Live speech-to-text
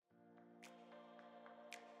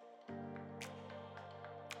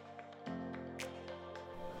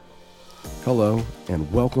Hello,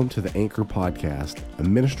 and welcome to the Anchor Podcast, a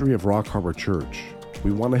ministry of Rock Harbor Church.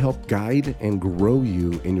 We want to help guide and grow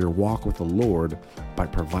you in your walk with the Lord by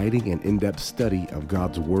providing an in-depth study of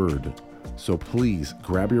God's Word. So please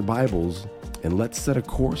grab your Bibles and let's set a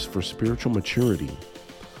course for spiritual maturity.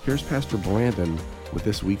 Here's Pastor Brandon with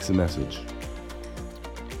this week's message.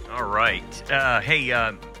 All right.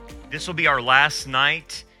 This will be our last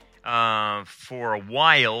night for a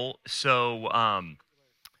while, so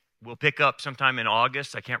we'll pick up sometime in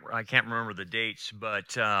August. I can't remember the dates,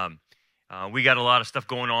 but we got a lot of stuff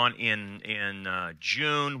going on in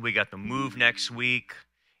June. We got the move next week,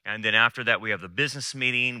 and then after that we have the business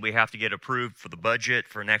meeting. We have to get approved for the budget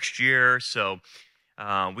for next year, so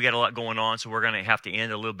we got a lot going on. So we're going to have to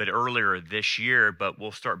end a little bit earlier this year, but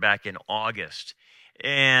we'll start back in August.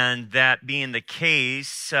 And that being the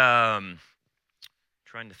case, trying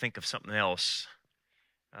to think of something else.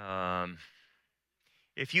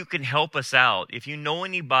 If you can help us out, if you know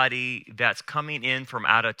anybody that's coming in from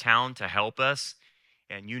out of town to help us,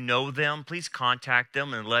 and you know them, please contact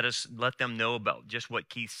them and let them know about just what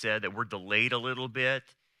Keith said, that we're delayed a little bit,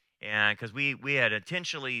 and because we had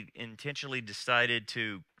intentionally decided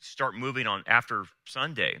to start moving on after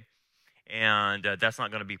Sunday, and that's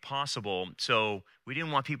not going to be possible. So we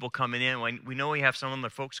didn't want people coming in. We know we have some of the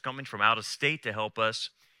folks coming from out of state to help us,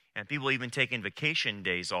 and people even taking vacation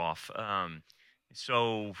days off.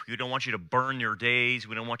 So we don't want you to burn your days.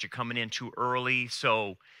 We don't want you coming in too early.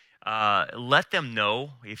 So let them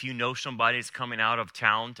know if you know somebody that's coming out of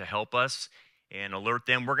town to help us, and alert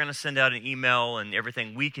them. We're going to send out an email and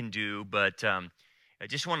everything we can do, but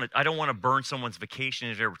I don't want to burn someone's vacation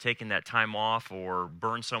if they're taking that time off, or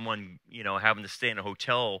burn someone, having to stay in a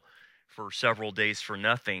hotel for several days for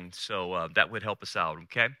nothing. So that would help us out,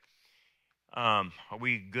 okay? Are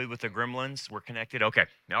we good with the gremlins? We're connected? Okay.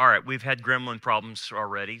 All right. We've had gremlin problems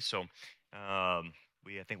already, so I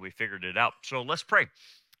think we figured it out. So let's pray.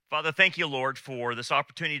 Father, thank you, Lord, for this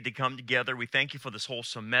opportunity to come together. We thank you for this whole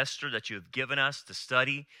semester that you have given us to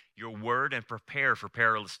study your word and prepare for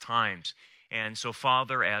perilous times. And so,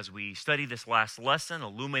 Father, as we study this last lesson,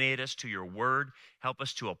 illuminate us to your word. Help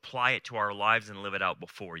us to apply it to our lives and live it out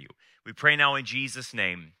before you. We pray now in Jesus'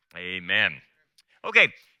 name. Amen. Okay,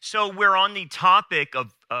 so we're on the topic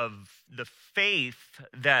of the faith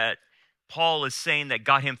that Paul is saying that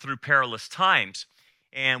got him through perilous times.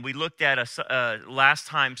 And we looked at last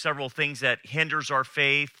time several things that hinders our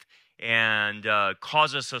faith and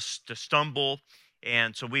causes us to stumble.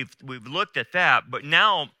 And so we've looked at that. But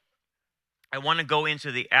now I want to go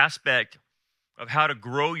into the aspect of how to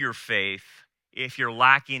grow your faith if you're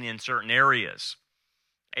lacking in certain areas.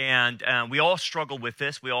 And we all struggle with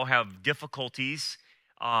this. We all have difficulties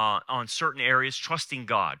on certain areas, trusting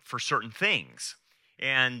God for certain things.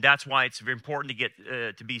 And that's why it's very important to get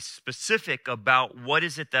to be specific about what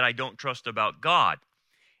is it that I don't trust about God.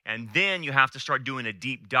 And then you have to start doing a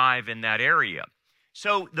deep dive in that area.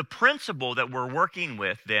 So the principle that we're working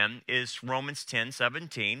with then is Romans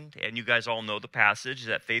 10:17. And you guys all know the passage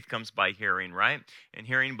that faith comes by hearing, right? And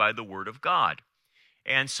hearing by the word of God.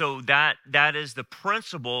 And so that is the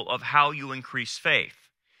principle of how you increase faith.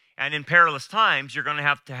 And in perilous times, you're going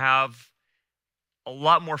to have a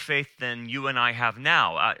lot more faith than you and I have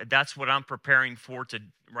now. That's what I'm preparing for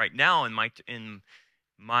right now in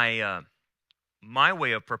my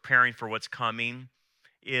way of preparing for what's coming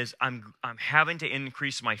is I'm having to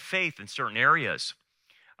increase my faith in certain areas.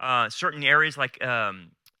 Certain areas like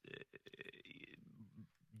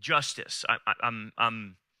justice.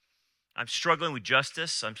 I'm struggling with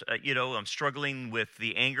justice. I'm struggling with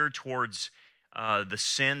the anger towards the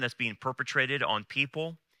sin that's being perpetrated on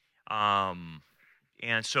people,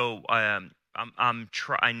 and so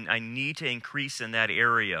I need to increase in that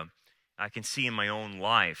area. I can see in my own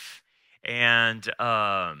life, and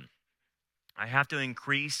I have to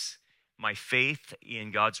increase my faith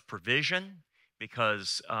in God's provision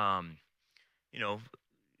because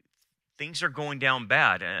things are going down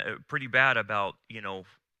bad, pretty bad about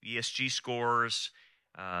ESG scores,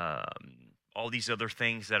 all these other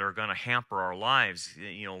things that are going to hamper our lives,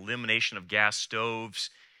 elimination of gas stoves,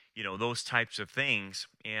 those types of things.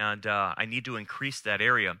 And I need to increase that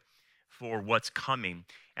area for what's coming.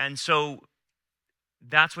 And so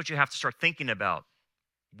that's what you have to start thinking about.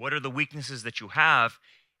 What are the weaknesses that you have,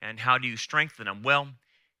 and how do you strengthen them? Well,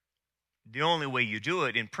 the only way you do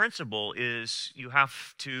it in principle is you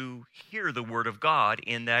have to hear the word of God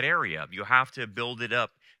in that area. You have to build it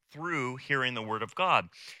up through hearing the word of God.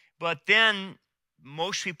 But then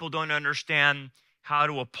most people don't understand how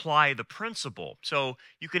to apply the principle. So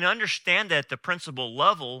you can understand that at the principle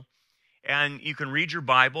level, and you can read your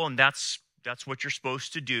Bible, and that's That's what you're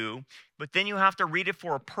supposed to do. But then you have to read it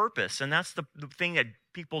for a purpose, and that's the thing that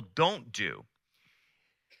people don't do.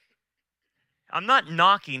 I'm not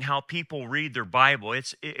knocking how people read their Bible.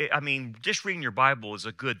 I mean, just reading your Bible is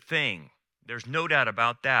a good thing. There's no doubt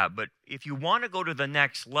about that. But if you want to go to the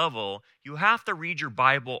next level, you have to read your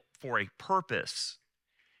Bible for a purpose,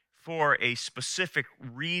 for a specific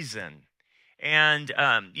reason. And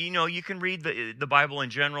you can read the Bible in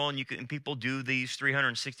general, and people do these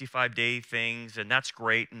 365-day things, and that's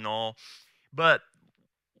great and all. But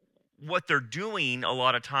what they're doing a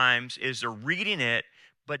lot of times is they're reading it,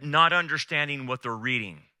 but not understanding what they're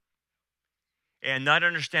reading, and not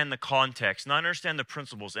understand the context, not understand the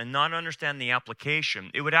principles, and not understand the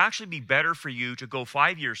application. It would actually be better for you to go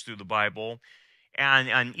 5 years through the Bible, and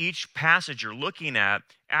on each passage you're looking at,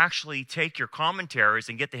 actually take your commentaries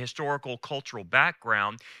and get the historical, cultural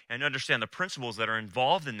background and understand the principles that are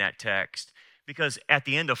involved in that text. Because at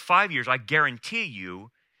the end of 5 years, I guarantee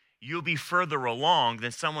you'll be further along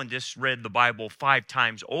than someone just read the Bible 5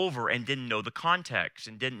 times over and didn't know the context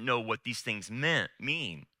and didn't know what these things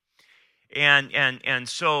mean. And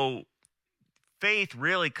so faith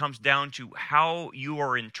really comes down to how you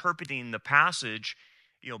are interpreting the passage,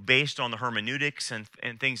 based on the hermeneutics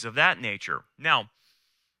and things of that nature. Now,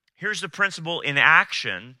 here's the principle in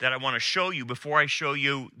action that I want to show you before I show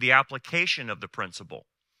you the application of the principle.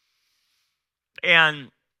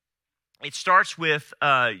 And it starts with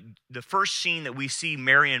the first scene that we see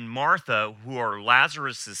Mary and Martha, who are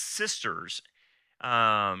Lazarus' sisters,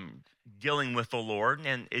 dealing with the Lord.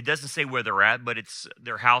 And it doesn't say where they're at, but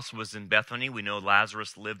their house was in Bethany. We know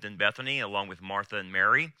Lazarus lived in Bethany along with Martha and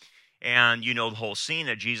Mary. And you know the whole scene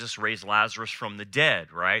that Jesus raised Lazarus from the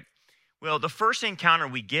dead, right? Well, the first encounter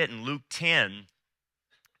we get in Luke 10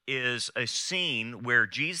 is a scene where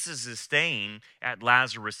Jesus is staying at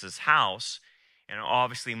Lazarus' house. And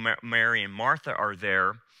obviously Mary and Martha are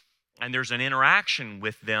there. And there's an interaction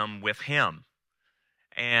with him.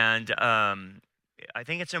 And I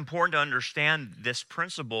think it's important to understand this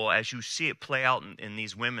principle as you see it play out in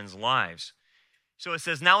these women's lives. So it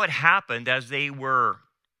says, now it happened as they were...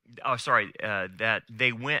 that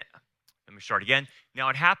they went, let me start again. Now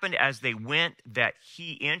it happened as they went that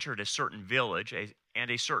he entered a certain village,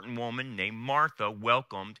 and a certain woman named Martha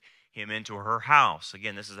welcomed him into her house.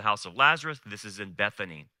 Again, this is the house of Lazarus. This is in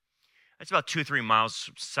Bethany. That's about 2-3 miles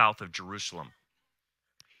south of Jerusalem.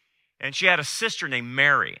 And she had a sister named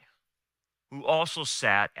Mary, who also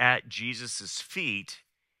sat at Jesus' feet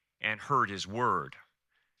and heard his word.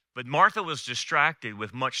 But Martha was distracted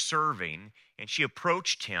with much serving, and she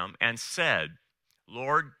approached him and said,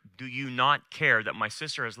 Lord, do you not care that my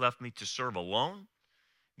sister has left me to serve alone?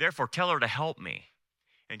 Therefore, tell her to help me.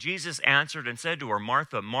 And Jesus answered and said to her,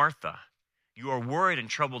 Martha, Martha, you are worried and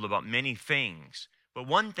troubled about many things, but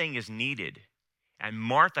one thing is needed, and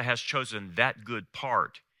Martha has chosen that good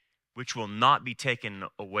part, which will not be taken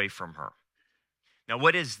away from her. Now,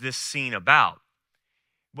 what is this scene about?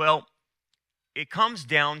 Well, it comes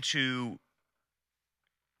down to,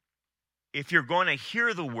 if you're going to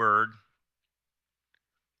hear the word,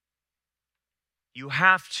 you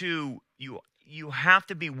have to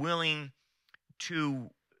be willing to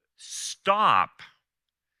stop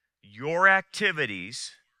your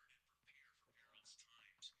activities.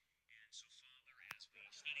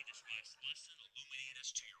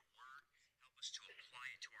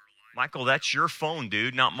 Michael, that's your phone,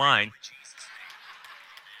 dude, not mine.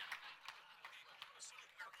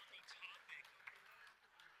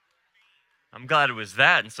 I'm glad it was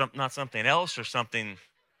that and not something else or something.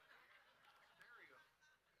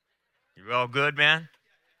 You all good, man?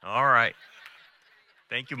 All right.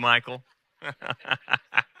 Thank you, Michael.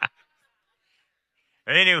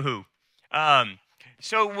 Anywho,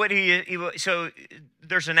 so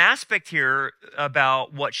there's an aspect here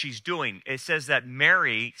about what she's doing. It says that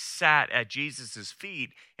Mary sat at Jesus' feet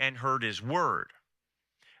and heard his word.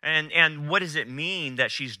 And what does it mean that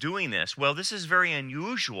she's doing this? Well, this is very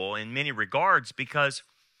unusual in many regards because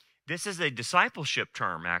this is a discipleship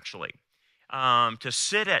term, actually. To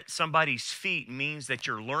sit at somebody's feet means that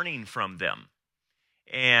you're learning from them.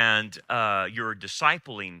 And you're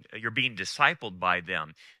being discipled by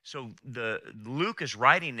them. So Luke is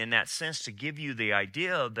writing in that sense to give you the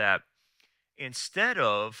idea that instead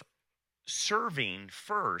of serving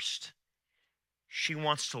first, she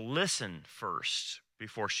wants to listen first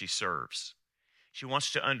before she serves. She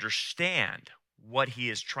wants to understand what he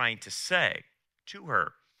is trying to say to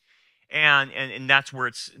her. And that's where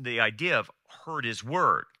it's the idea of heard his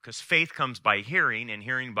word, because faith comes by hearing and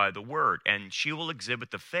hearing by the word, and she will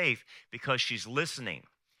exhibit the faith because she's listening.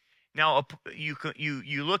 Now you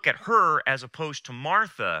look at her as opposed to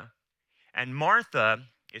Martha, And Martha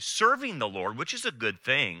is serving the Lord, which is a good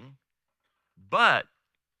thing, but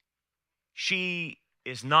she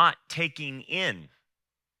is not taking in.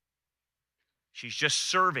 She's just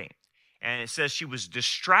serving. And it says she was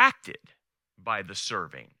distracted by the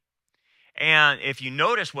serving. And if you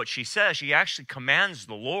notice what she says, she actually commands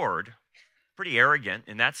the Lord, pretty arrogant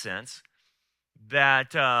in that sense,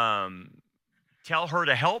 that tell her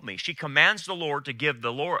to help me. She commands the Lord to give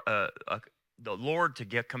the Lord to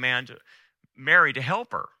give command to Mary to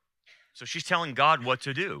help her. So she's telling God what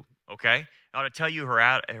to do. Okay, I ought to tell you her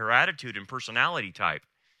attitude and personality type.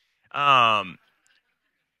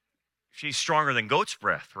 She's stronger than goat's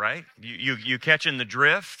breath, right? You catching the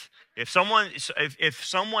drift? If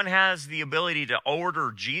someone has the ability to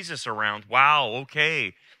order Jesus around, wow,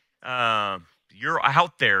 okay, you're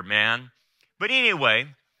out there, man. But anyway,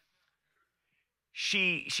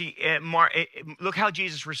 look how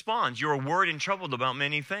Jesus responds. You're worried and troubled about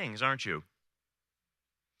many things, aren't you?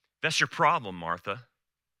 That's your problem, Martha.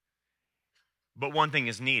 But one thing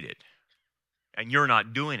is needed, and you're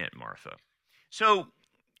not doing it, Martha. So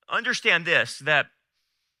understand this, that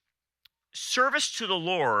service to the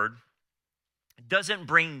Lord doesn't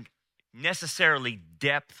bring necessarily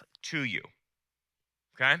depth to you.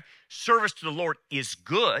 Okay? Service to the Lord is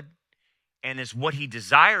good and is what he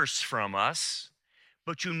desires from us,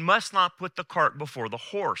 but you must not put the cart before the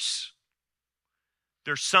horse.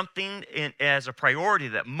 There's something as a priority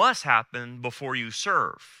that must happen before you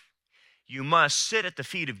serve. You must sit at the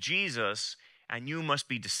feet of Jesus, and you must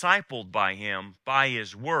be discipled by him, by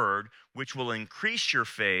his word, which will increase your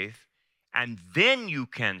faith, and then you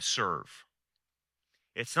can serve.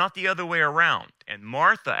 It's not the other way around. And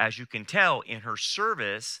Martha, as you can tell in her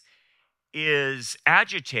service, is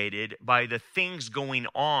agitated by the things going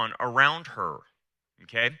on around her,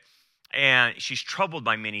 okay? And she's troubled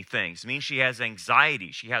by many things. It means she has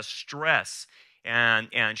anxiety, she has stress, and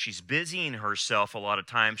she's busying herself a lot of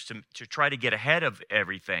times to try to get ahead of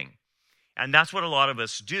everything. And that's what a lot of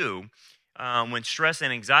us do. When stress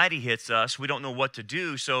and anxiety hits us, we don't know what to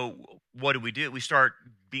do. So what do? We start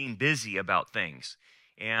being busy about things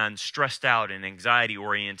and stressed out and anxiety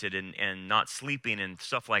oriented and not sleeping and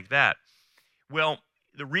stuff like that. Well,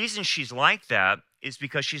 the reason she's like that is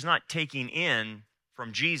because she's not taking in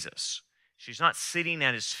from Jesus. She's not sitting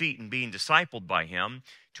at his feet and being discipled by him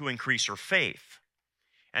to increase her faith.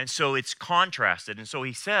 And so it's contrasted. And so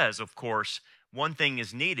he says, of course, one thing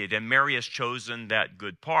is needed, and Mary has chosen that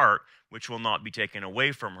good part, which will not be taken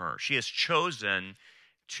away from her. She has chosen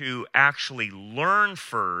to actually learn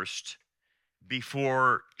first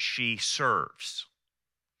before she serves.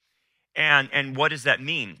 And what does that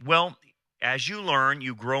mean? Well, as you learn,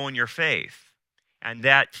 you grow in your faith. And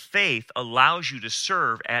that faith allows you to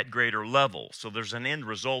serve at greater levels. So there's an end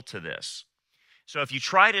result to this. So if you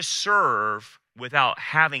try to serve without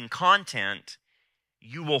having content,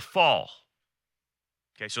 you will fall.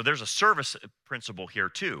 Okay, so there's a service principle here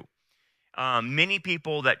too. Many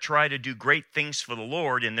people that try to do great things for the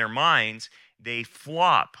Lord in their minds, they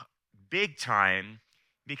flop big time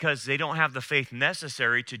because they don't have the faith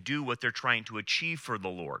necessary to do what they're trying to achieve for the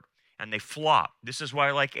Lord. And they flop. This is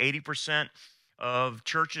why like 80% of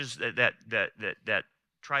churches that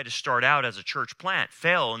try to start out as a church plant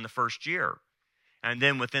fail in the first year. And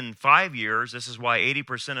then within 5 years, this is why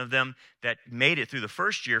 80% of them that made it through the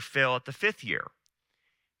first year fail at the 5th year.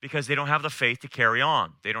 Because they don't have the faith to carry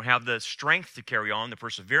on. They don't have the strength to carry on, the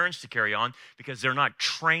perseverance to carry on, because they're not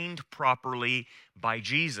trained properly by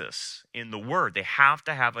Jesus in the Word. They have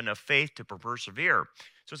to have enough faith to persevere.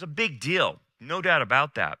 So it's a big deal, no doubt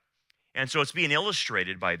about that. And so it's being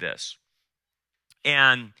illustrated by this.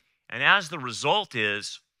 And as the result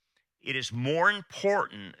is, it is more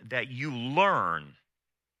important that you learn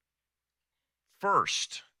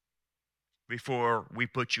first before we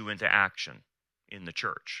put you into action in the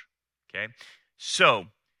church, okay? So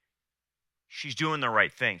she's doing the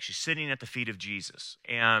right thing. She's sitting at the feet of Jesus.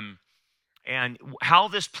 And how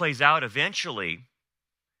this plays out eventually,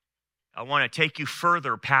 I want to take you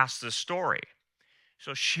further past this story.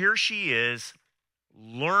 So here she is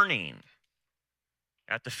learning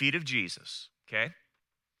at the feet of Jesus, okay?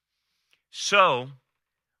 So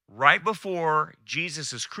right before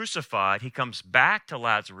Jesus is crucified, he comes back to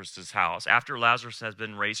Lazarus' house after Lazarus has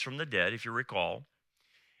been raised from the dead, if you recall.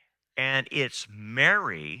 And it's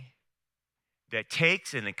Mary that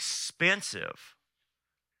takes an expensive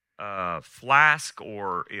flask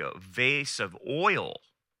or vase of oil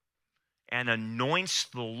and anoints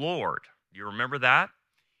the Lord. Do you remember that?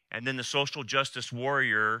 And then the social justice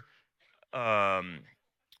warrior,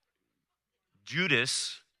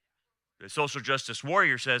 Judas, The social justice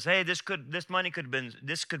warrior says, hey, this could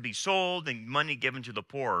be sold and money given to the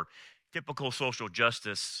poor. Typical social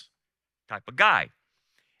justice type of guy.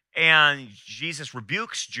 And Jesus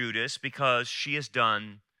rebukes Judas because she has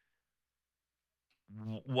done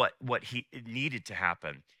what he needed to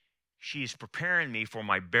happen. She is preparing me for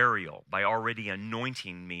my burial by already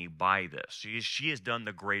anointing me by this. She has done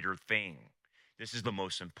the greater thing. This is the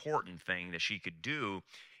most important thing that she could do.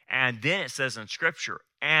 And then it says in Scripture,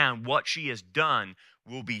 and what she has done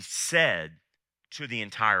will be said to the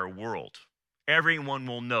entire world. Everyone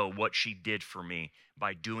will know what she did for me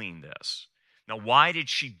by doing this. Now, why did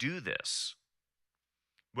she do this?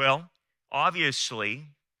 Well, obviously,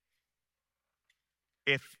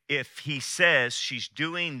 if he says she's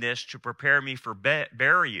doing this to prepare me for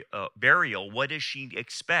burial, what does she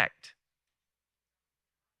expect?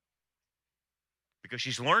 Because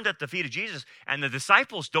she's learned at the feet of Jesus, and the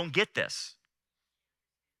disciples don't get this.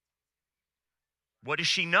 What does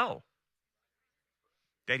she know?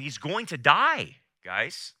 That he's going to die,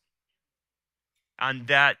 guys, and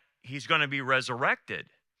that he's going to be resurrected.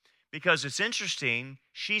 Because it's interesting,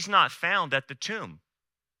 she's not found at the tomb.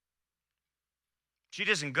 She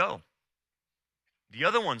doesn't go. The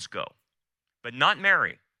other ones go, but not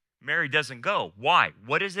Mary. Mary doesn't go. Why?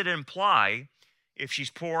 What does it imply if she's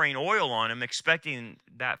pouring oil on him, expecting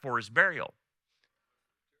that for his burial?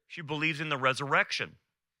 She believes in the resurrection,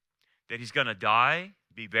 that he's going to die,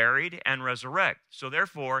 be buried, and resurrect. So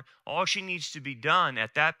therefore, all she needs to be done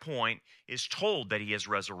at that point is told that he is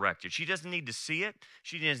resurrected. She doesn't need to see it.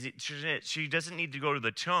 She doesn't need to go to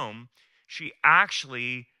the tomb. She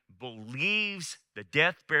actually believes the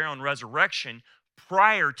death, burial, and resurrection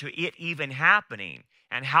prior to it even happening.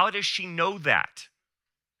 And how does she know that?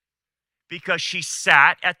 Because she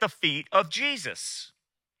sat at the feet of Jesus.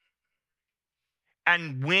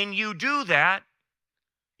 And when you do that,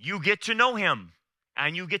 you get to know him,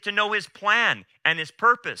 and you get to know his plan and his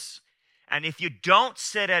purpose. And if you don't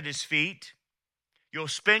sit at his feet, you'll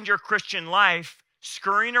spend your Christian life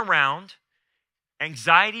scurrying around,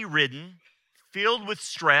 anxiety-ridden, filled with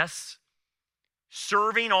stress,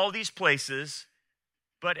 serving all these places,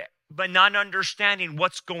 but not understanding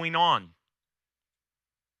what's going on.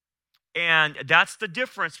 And that's the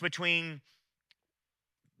difference between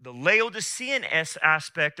the Laodicean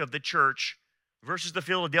aspect of the church versus the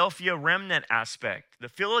Philadelphia remnant aspect. The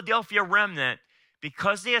Philadelphia remnant,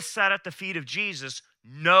 because they have sat at the feet of Jesus,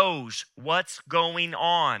 knows what's going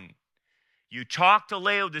on. You talk to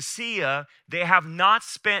Laodicea, they have not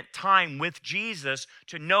spent time with Jesus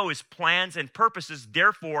to know his plans and purposes.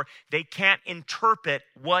 Therefore, they can't interpret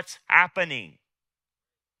what's happening.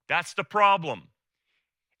 That's the problem.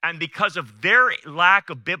 And because of their lack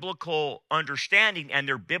of biblical understanding and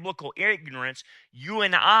their biblical ignorance, you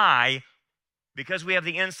and I, because we have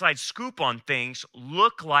the inside scoop on things,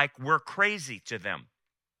 look like we're crazy to them,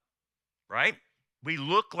 right? We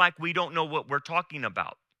look like we don't know what we're talking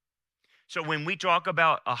about. So when we talk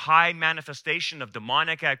about a high manifestation of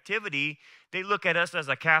demonic activity, they look at us as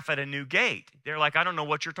a calf at a new gate. They're like, I don't know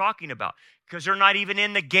what you're talking about, because they're not even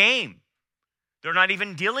in the game. They're not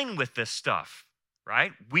even dealing with this stuff,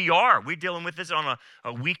 right? We're dealing with this on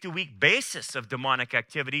a week-to-week basis of demonic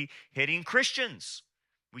activity hitting Christians.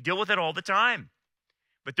 We deal with it all the time,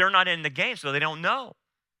 but they're not in the game, so they don't know.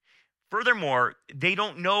 Furthermore, they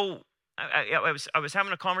don't know. I was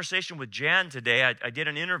having a conversation with Jan today. I did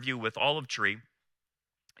an interview with Olive Tree.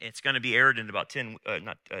 It's going to be aired in about 10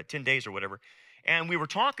 days or whatever. And we were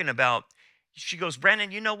talking about, she goes,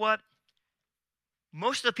 Brandon, you know what?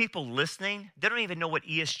 Most of the people listening, they don't even know what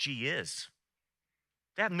ESG is.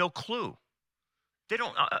 They have no clue. They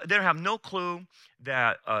don't have no clue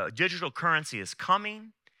that digital currency is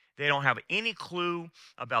coming. They don't have any clue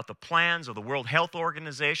about the plans of the World Health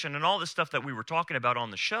Organization and all the stuff that we were talking about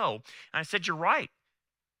on the show. And I said, you're right.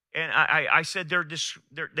 And I said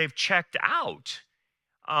they've checked out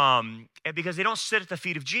and because they don't sit at the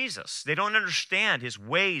feet of Jesus. They don't understand his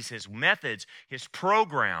ways, his methods, his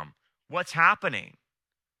program, what's happening.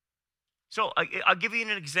 So I'll give you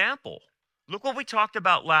an example. Look what we talked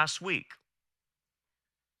about last week.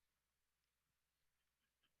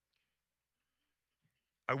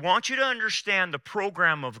 I want you to understand the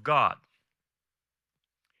program of God.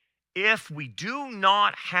 If we do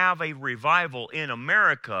not have a revival in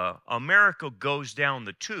America, America goes down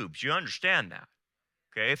the tubes. You understand that?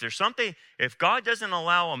 Okay, if God doesn't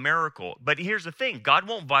allow a miracle, but here's the thing, God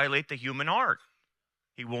won't violate the human heart.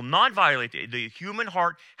 He will not violate it. The human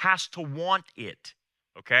heart has to want it,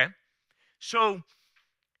 okay? So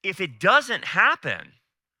if it doesn't happen,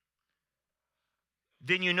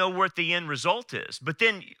 then you know what the end result is. But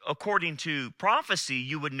then, according to prophecy,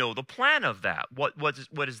 you would know the plan of that. What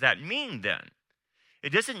does that mean then? It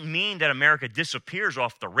doesn't mean that America disappears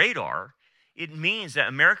off the radar. It means that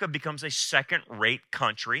America becomes a second-rate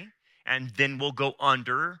country, and then will go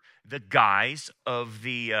under the guise of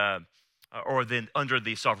under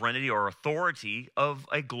the sovereignty or authority of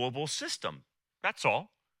a global system. That's all.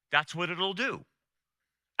 That's what it'll do.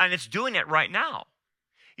 And it's doing it right now.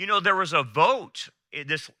 You know, there was a vote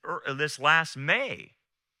this last May.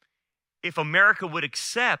 If America would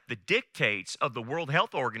accept the dictates of the World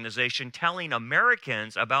Health Organization telling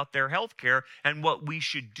Americans about their health care and what we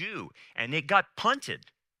should do. And it got punted.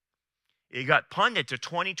 It got punted to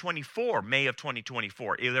 2024, May of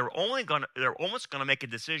 2024. They're almost going to make a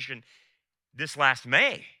decision this last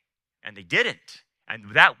May, and they didn't.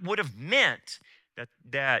 And that would have meant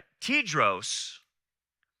that Tedros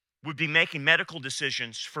would be making medical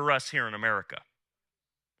decisions for us here in America.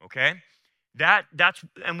 Okay?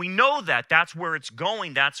 And we know that's where it's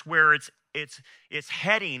going. That's where it's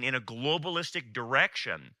heading in a globalistic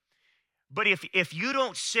direction. But if you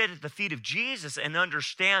don't sit at the feet of Jesus and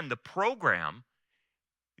understand the program,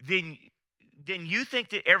 then you think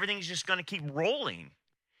that everything's just going to keep rolling,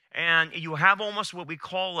 and you have almost what we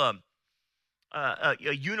call a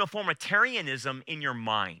uniformitarianism in your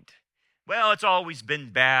mind. Well, it's always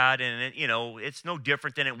been bad, and it's no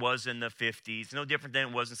different than it was in the 50s, no different than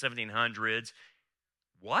it was in 1700s.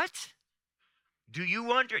 What?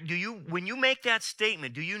 When you make that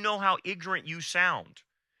statement, do you know how ignorant you sound?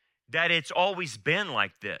 That it's always been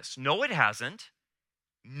like this. No, it hasn't.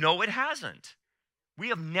 No, it hasn't. We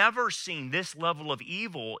have never seen this level of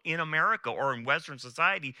evil in America or in Western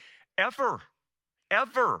society ever.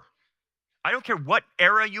 Ever. I don't care what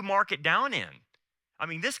era you mark it down in. I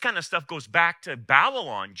mean, this kind of stuff goes back to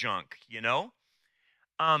Babylon junk,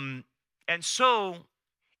 And so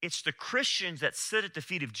it's the Christians that sit at the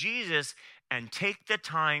feet of Jesus and take the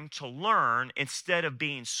time to learn instead of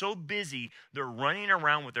being so busy they're running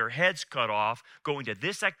around with their heads cut off, going to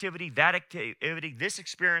this activity, that activity, this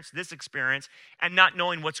experience, and not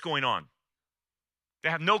knowing what's going on. They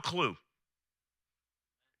have no clue.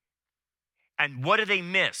 And what do they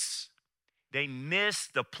miss? They miss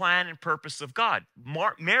the plan and purpose of God.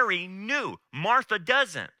 Mary knew. Martha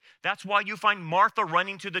doesn't. That's why you find Martha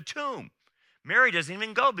running to the tomb. Mary doesn't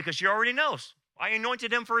even go because she already knows. I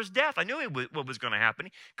anointed him for his death. I knew what was going to happen.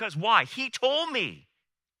 Because why? He told me.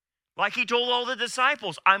 Like he told all the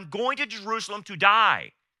disciples, I'm going to Jerusalem to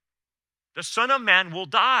die. The Son of Man will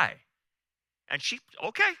die. And she,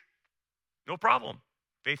 okay, no problem.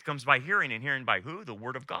 Faith comes by hearing, and hearing by who? The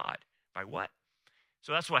Word of God. By what?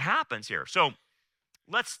 So that's what happens here. So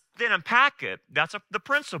let's then unpack it. That's the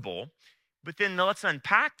principle. But then let's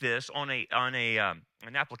unpack this on an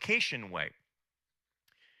application way.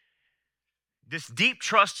 This deep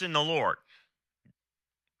trust in the Lord.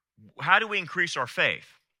 How do we increase our faith?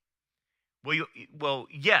 Well,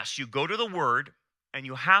 yes, you go to the Word, and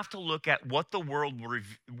you have to look at what the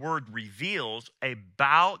Word reveals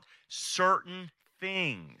about certain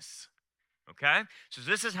things. Okay? So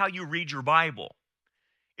this is how you read your Bible.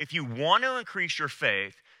 If you want to increase your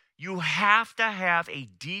faith, you have to have a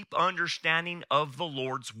deep understanding of the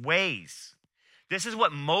Lord's ways. This is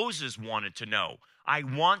what Moses wanted to know. I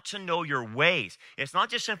want to know your ways. It's not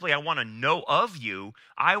just simply I want to know of you.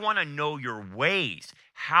 I want to know your ways.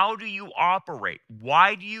 How do you operate?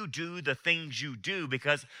 Why do you do the things you do?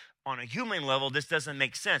 Because on a human level, this doesn't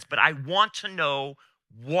make sense. But I want to know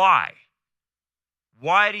why.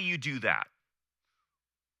 Why do you do that?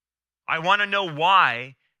 I want to know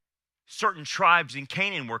why certain tribes in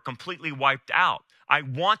Canaan were completely wiped out. I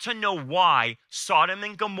want to know why Sodom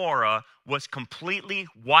and Gomorrah was completely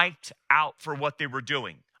wiped out for what they were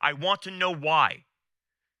doing. I want to know why.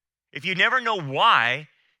 If you never know why,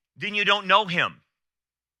 then you don't know him.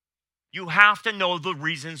 You have to know the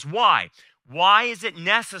reasons why. Why is it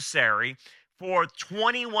necessary for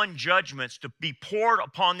 21 judgments to be poured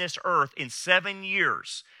upon this earth in 7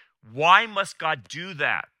 years? Why must God do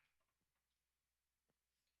that?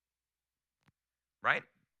 Right?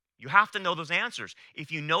 You have to know those answers.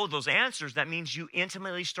 If you know those answers, that means you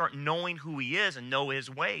intimately start knowing who he is and know his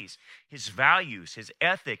ways, his values, his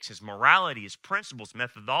ethics, his morality, his principles,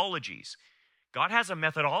 methodologies. God has a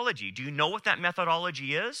methodology. Do you know what that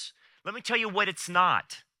methodology is? Let me tell you what it's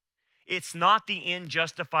not. It's not the end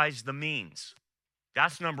justifies the means.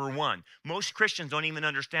 That's number one. Most Christians don't even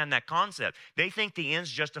understand that concept. They think the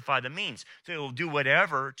ends justify the means. So they'll do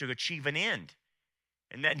whatever to achieve an end.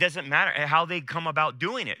 And that doesn't matter how they come about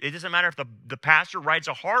doing it. It doesn't matter if the pastor rides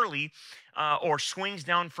a Harley or swings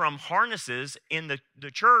down from harnesses in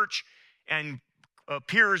the church and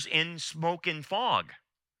appears in smoke and fog.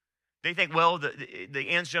 They think, well, the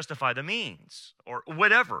ends justify the means, or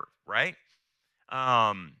whatever, right?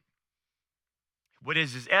 What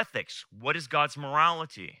is his ethics? What is God's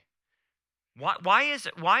morality? Why is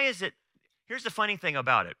it? Here's the funny thing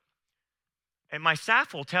about it, and my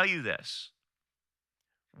staff will tell you this.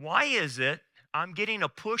 Why is it I'm getting a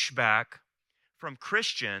pushback from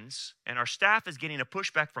Christians, and our staff is getting a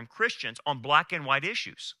pushback from Christians on black and white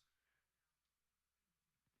issues?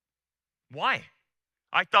 Why?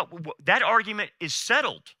 I thought that argument is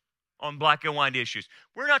settled on black and white issues.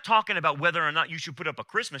 We're not talking about whether or not you should put up a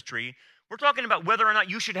Christmas tree. We're talking about whether or not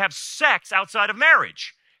you should have sex outside of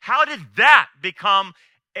marriage. How did that become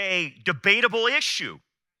a debatable issue?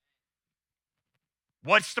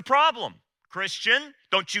 What's the problem? Christian,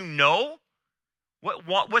 don't you know?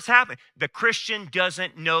 What's happening? The Christian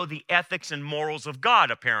doesn't know the ethics and morals of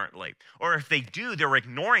God, apparently. Or if they do, they're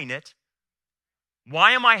ignoring it.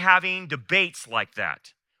 Why am I having debates like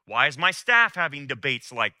that? Why is my staff having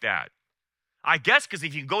debates like that? I guess because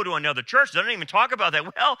if you go to another church, they don't even talk about that.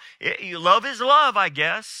 Well, love is love, I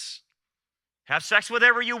guess. Have sex with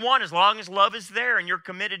whatever you want as long as love is there and you're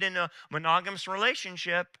committed in a monogamous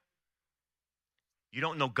relationship. You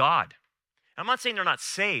don't know God. I'm not saying they're not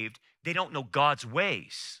saved. They don't know God's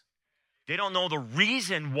ways. They don't know the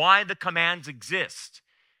reason why the commands exist.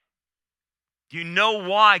 Do you know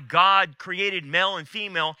why God created male and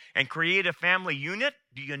female and created a family unit?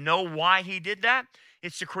 Do you know why he did that?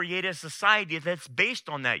 It's to create a society that's based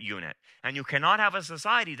on that unit. And you cannot have a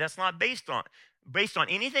society that's not based on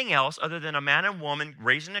anything else other than a man and woman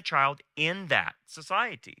raising a child in that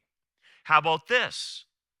society. How about this?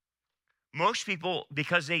 Most people,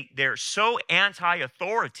 because they're so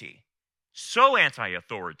anti-authority,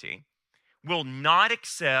 will not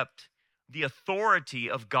accept the authority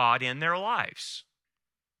of God in their lives.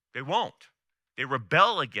 They won't. They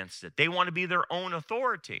rebel against it. They want to be their own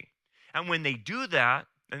authority. And when they do that,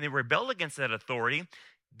 and they rebel against that authority,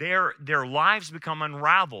 their lives become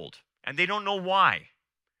unraveled, and they don't know why.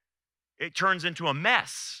 It turns into a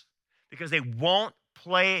mess because they won't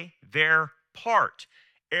play their part.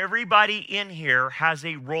 Everybody in here has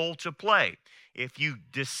a role to play. If you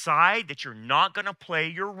decide that you're not going to play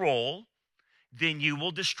your role, then you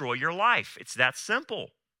will destroy your life. It's that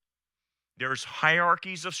simple. There's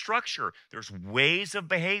hierarchies of structure. There's ways of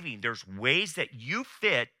behaving. There's ways that you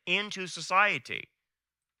fit into society.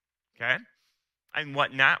 Okay? And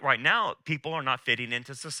right now, people are not fitting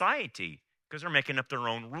into society because they're making up their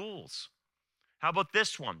own rules. How about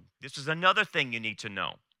this one? This is another thing you need to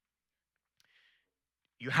know.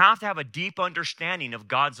 You have to have a deep understanding of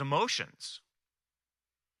God's emotions.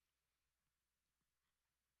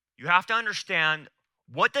 You have to understand,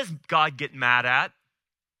 what does God get mad at?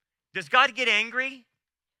 Does God get angry?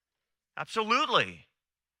 Absolutely.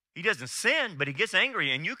 He doesn't sin, but he gets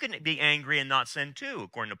angry, and you can be angry and not sin too,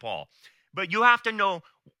 according to Paul. But you have to know,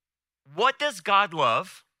 what does God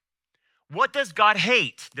love? What does God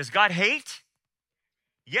hate? Does God hate?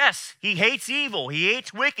 Yes, he hates evil. He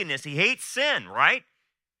hates wickedness. He hates sin, right?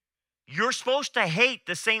 You're supposed to hate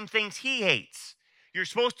the same things he hates. You're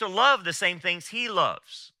supposed to love the same things he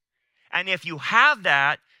loves. And if you have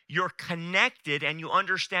that, you're connected and you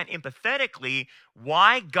understand empathetically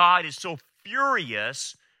why God is so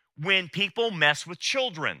furious when people mess with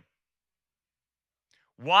children.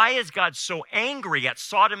 Why is God so angry at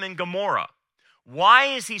Sodom and Gomorrah? Why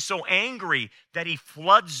is he so angry that he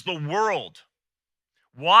floods the world?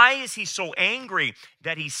 Why is he so angry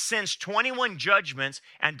that he sends 21 judgments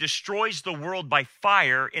and destroys the world by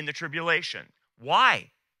fire in the tribulation?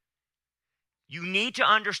 Why? You need to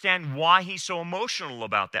understand why he's so emotional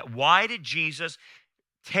about that. Why did Jesus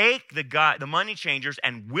take the money changers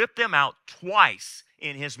and whip them out twice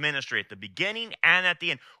in his ministry, at the beginning and at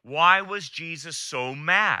the end? Why was Jesus so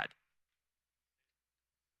mad?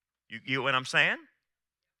 You get what I'm saying?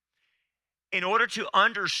 In order to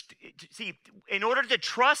in order to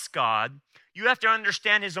trust God, you have to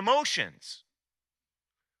understand his emotions,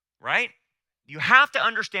 right? You have to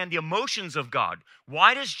understand the emotions of God.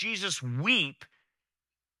 Why does Jesus weep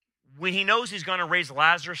when he knows he's going to raise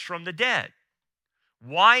Lazarus from the dead?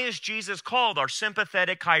 Why is Jesus called our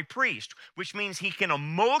sympathetic high priest, which means he can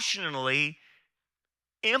emotionally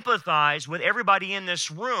empathize with everybody in this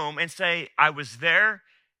room and say, I was there,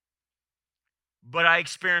 but I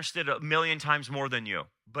experienced it 1,000,000 times more than you,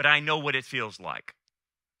 but I know what it feels like.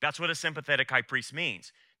 That's what a sympathetic high priest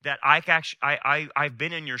means. That I've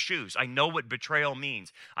been in your shoes. I know what betrayal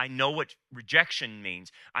means. I know what rejection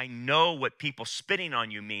means. I know what people spitting on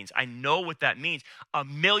you means. I know what that means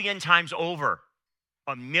 1,000,000 times over.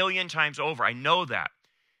 1,000,000 times over. I know that.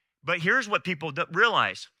 But here's what people don't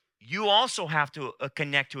realize. You also have to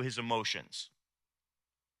connect to his emotions.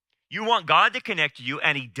 You want God to connect to you,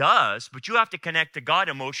 and he does, but you have to connect to God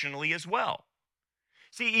emotionally as well.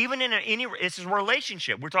 See, even in it's a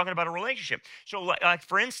relationship. We're talking about a relationship. So, like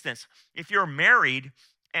for instance, if you're married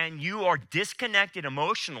and you are disconnected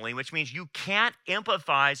emotionally, which means you can't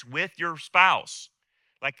empathize with your spouse,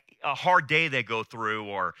 like a hard day they go through,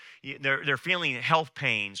 or they're feeling health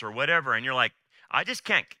pains or whatever, and you're like, I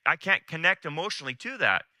can't connect emotionally to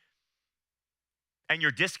that. And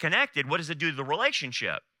you're disconnected, what does it do to the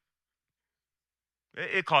relationship?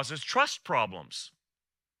 It causes trust problems.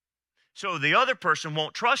 So the other person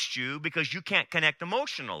won't trust you because you can't connect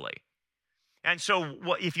emotionally. And so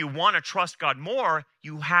if you want to trust God more,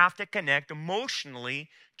 you have to connect emotionally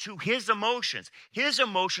to his emotions. His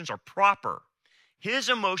emotions are proper. His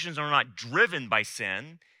emotions are not driven by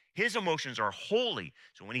sin. His emotions are holy.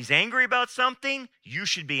 So when he's angry about something, you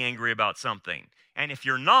should be angry about something. And if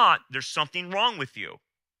you're not, there's something wrong with you.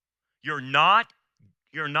 You're not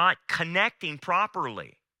connecting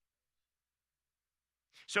properly.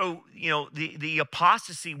 So, the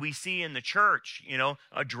apostasy we see in the church,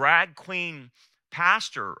 a drag queen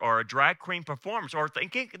pastor or a drag queen performance, or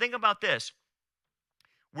think about this.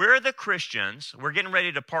 We're the Christians. We're getting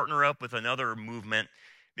ready to partner up with another movement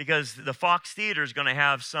because the Fox Theater is going to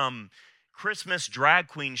have some Christmas drag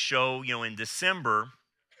queen show, in December.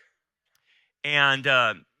 And,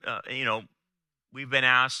 we've been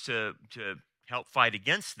asked to help fight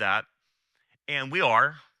against that. And we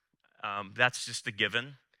are. That's just a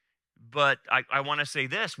given. But I want to say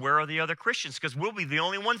this, where are the other Christians? Because we'll be the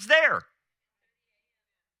only ones there.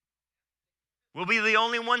 We'll be the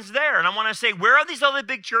only ones there. And I want to say, where are these other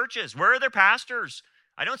big churches? Where are their pastors?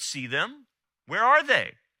 I don't see them. Where are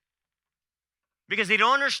they? Because they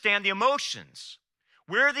don't understand the emotions.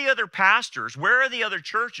 Where are the other pastors? Where are the other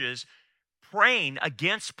churches praying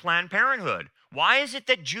against Planned Parenthood? Why is it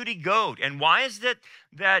that Judy Goat, and why is it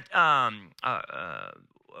that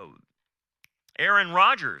Aaron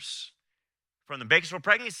Rodgers from the Bakersfield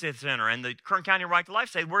Pregnancy Center and the Kern County Right to Life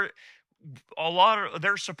say a lot of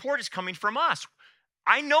their support is coming from us?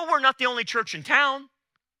 I know we're not the only church in town.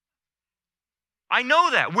 I know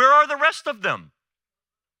that. Where are the rest of them?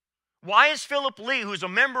 Why is Philip Lee, who's a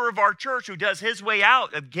member of our church, who does his way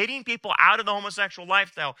out of getting people out of the homosexual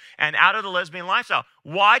lifestyle and out of the lesbian lifestyle,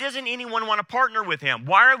 why doesn't anyone want to partner with him?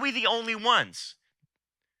 Why are we the only ones?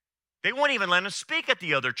 They won't even let us speak at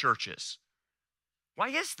the other churches. Why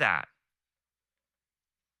is that?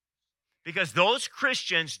 Because those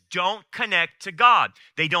Christians don't connect to God.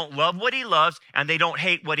 They don't love what he loves, and they don't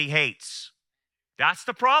hate what he hates. That's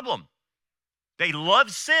the problem. They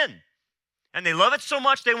love sin, and they love it so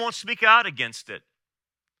much they won't speak out against it.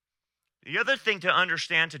 The other thing to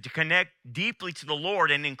understand, to connect deeply to the Lord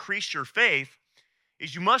and increase your faith,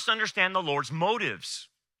 is you must understand the Lord's motives.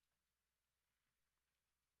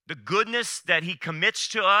 The goodness that he commits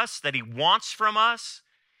to us, that he wants from us,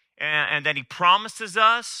 and that he promises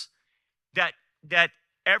us, that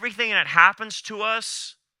everything that happens to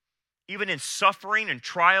us, even in suffering and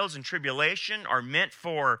trials and tribulation, are meant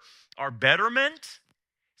for our betterment.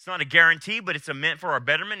 It's not a guarantee, but it's meant for our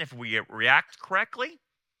betterment if we react correctly.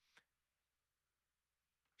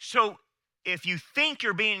 So if you think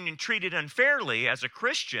you're being treated unfairly as a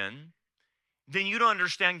Christian, then you don't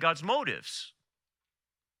understand God's motives.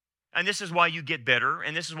 And this is why you get bitter,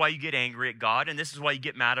 and this is why you get angry at God, and this is why you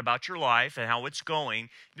get mad about your life and how it's going,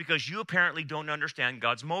 because you apparently don't understand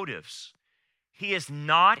God's motives. He is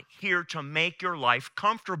not here to make your life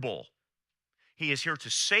comfortable. He is here to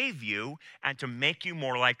save you and to make you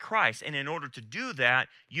more like Christ. And in order to do that,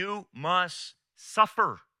 you must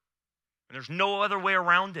suffer. And there's no other way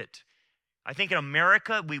around it. I think in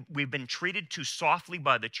America, we've been treated too softly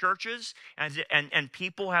by the churches, and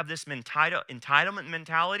people have this entitlement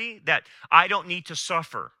mentality that I don't need to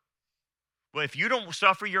suffer. Well, if you don't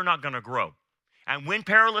suffer, you're not going to grow. And when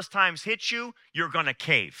perilous times hit you, you're going to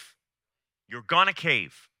cave. You're going to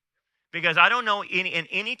cave. Because I don't know in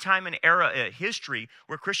any time and era in history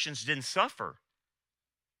where Christians didn't suffer.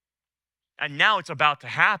 And now it's about to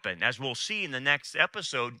happen, as we'll see in the next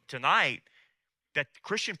episode tonight, that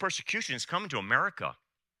Christian persecution is coming to America.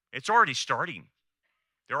 It's already starting.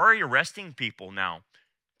 They're already arresting people now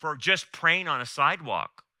for just praying on a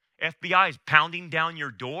sidewalk. FBI is pounding down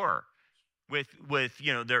your door with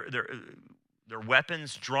their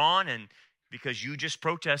weapons drawn, and because you just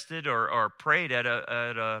protested or prayed at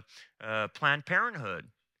a Planned Parenthood.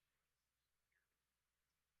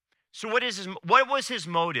 So what was his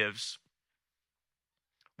motives?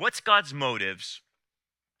 What's God's motives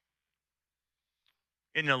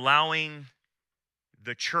in allowing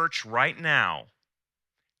the church right now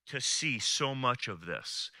to see so much of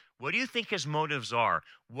this? What do you think his motives are?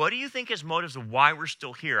 What do you think his motives of why we're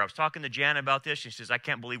still here? I was talking to Jan about this. She says, I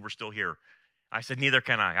can't believe we're still here. I said, neither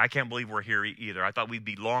can I. I can't believe we're here either. I thought we'd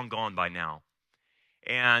be long gone by now.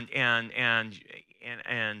 And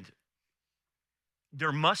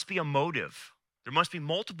there must be a motive. There must be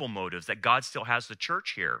multiple motives that God still has the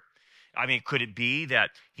church here. I mean, could it be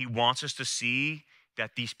that he wants us to see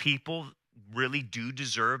that these people really do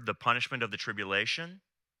deserve the punishment of the tribulation,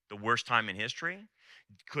 the worst time in history?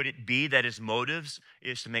 Could it be that his motives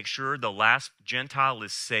is to make sure the last Gentile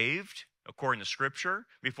is saved, according to Scripture,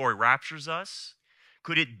 before he raptures us?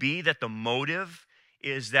 Could it be that the motive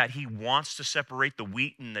is that he wants to separate the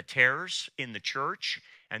wheat and the tares in the church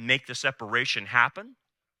and make the separation happen?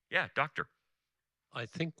 Yeah, doctor. I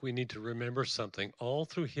think we need to remember something. All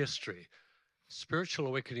through history, spiritual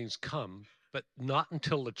awakenings come, but not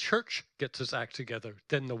until the church gets its act together,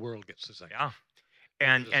 then the world gets its act together.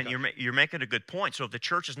 And you're making a good point. So if the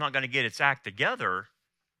church is not going to get its act together,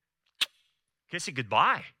 kiss it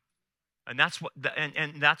goodbye. And that's what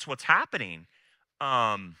and that's what's happening.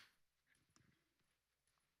 And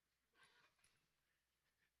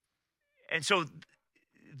so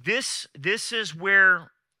this is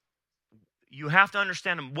where you have to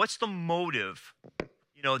understand what's the motive,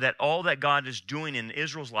 that all that God is doing in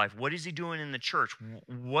Israel's life. What is he doing in the church?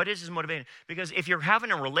 What is his motivation? Because if you're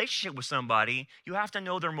having a relationship with somebody, you have to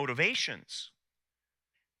know their motivations.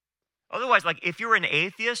 Otherwise, like if you're an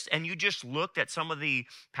atheist and you just looked at some of the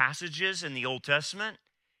passages in the Old Testament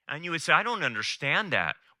and you would say, I don't understand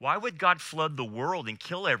that. Why would God flood the world and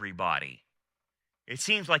kill everybody? It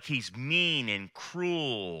seems like he's mean and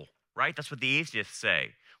cruel, right? That's what the atheists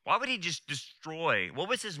say. Why would he just destroy? What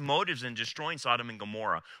was his motives in destroying Sodom and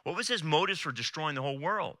Gomorrah? What was his motives for destroying the whole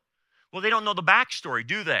world? Well, they don't know the backstory,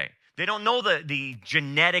 do they? They don't know the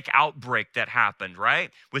genetic outbreak that happened, right?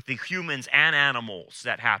 With the humans and animals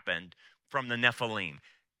that happened from the Nephilim.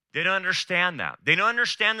 They don't understand that. They don't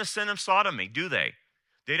understand the sin of sodomy, do they?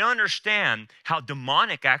 They don't understand how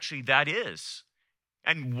demonic actually that is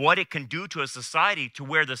and what it can do to a society, to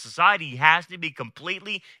where the society has to be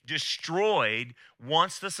completely destroyed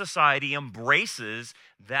once the society embraces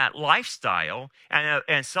that lifestyle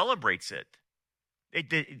and celebrates it.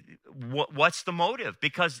 What's the motive?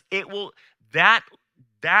 Because it will that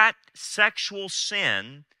sexual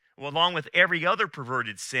sin, along with every other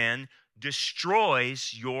perverted sin,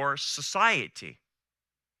 destroys your society.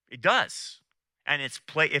 It does. And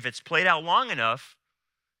if it's played out long enough,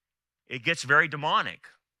 it gets very demonic.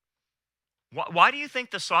 Why do you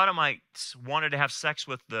think the Sodomites wanted to have sex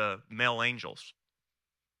with the male angels?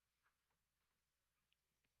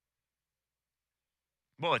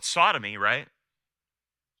 Well, it's sodomy, right?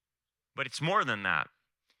 But it's more than that.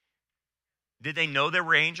 Did they know there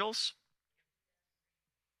were angels?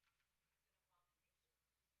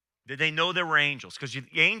 Did they know there were angels? Because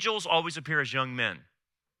the angels always appear as young men.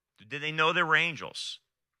 Did they know there were angels?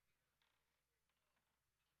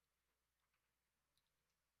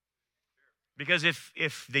 Because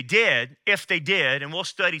if they did, and we'll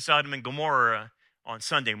study Sodom and Gomorrah on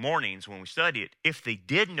Sunday mornings when we study it, if they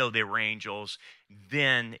did know they were angels,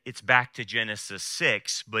 then it's back to Genesis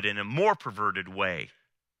 6, but in a more perverted way.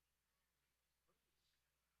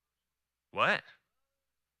 What?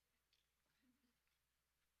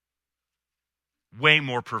 Way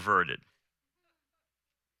more perverted.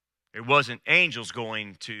 It wasn't angels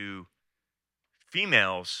going to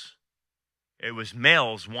females. It was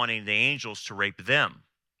males wanting the angels to rape them,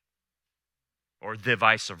 or the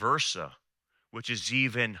vice versa, which is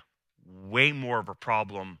even way more of a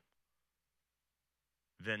problem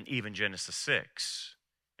than even Genesis 6.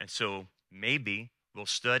 And so maybe we'll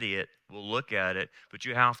study it, we'll look at it, but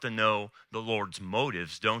you have to know the Lord's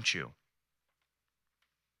motives, don't you?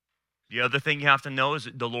 The other thing you have to know is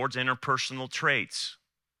the Lord's interpersonal traits.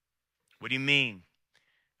 What do you mean?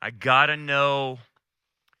 I got to know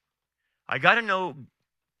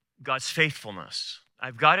God's faithfulness.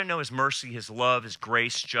 I've got to know his mercy, his love, his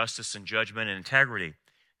grace, justice, and judgment, and integrity.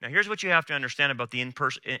 Now, here's what you have to understand about the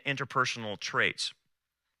interpersonal traits.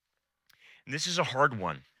 And this is a hard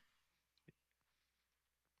one.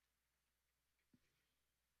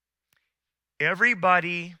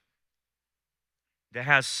 Everybody that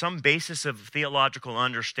has some basis of theological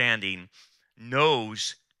understanding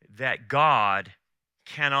knows that God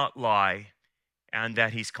cannot lie and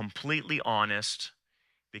that he's completely honest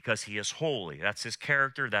because he is holy. That's his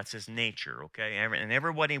character, that's his nature, okay? And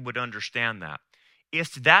everybody would understand that.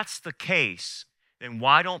 If that's the case, then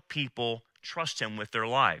why don't people trust him with their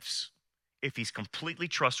lives? if he's completely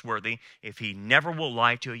trustworthy, if he never will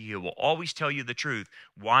lie to you, he will always tell you the truth,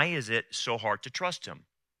 why is it so hard to trust him?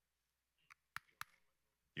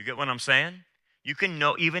 You get what I'm saying? You can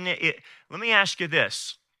know even it. Let me ask you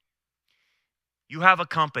this. You have a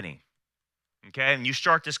company, okay, and you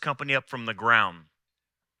start this company up from the ground,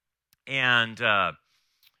 and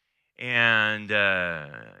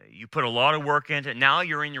you put a lot of work into it. Now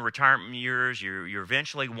you're in your retirement years. You're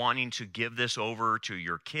eventually wanting to give this over to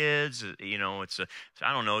your kids. You know, it's a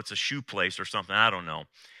shoe place or something. I don't know.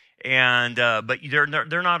 And but they're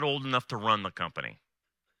not old enough to run the company.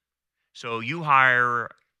 So you hire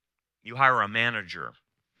a manager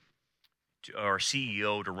or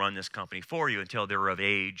CEO to run this company for you until they're of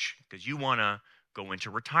age, because you want to go into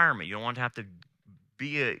retirement. You don't want to have to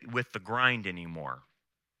be with the grind anymore.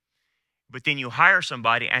 But then you hire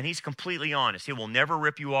somebody, and he's completely honest. He will never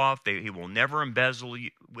rip you off. He will never embezzle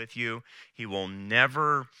with you. He will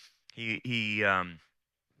never. He's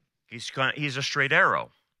a straight arrow.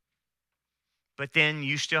 But then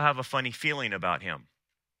you still have a funny feeling about him,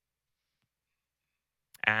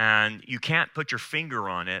 and you can't put your finger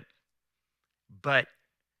on it. But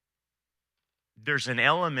there's an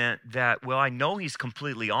element that, well, I know he's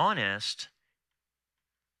completely honest,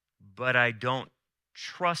 but I don't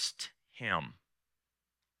trust him.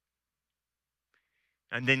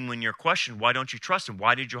 And then when you're questioned, why don't you trust him?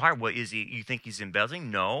 Why did you hire? What is he? You think he's embezzling?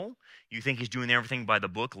 No. You think he's doing everything by the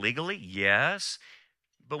book legally? Yes.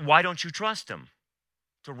 But why don't you trust him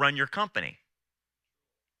to run your company?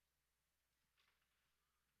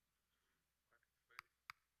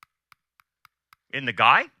 In the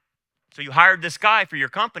guy? So you hired this guy for your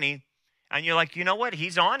company, and you're like, you know what?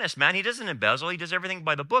 He's honest, man. He doesn't embezzle. He does everything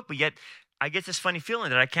by the book, but yet I get this funny feeling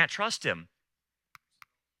that I can't trust him.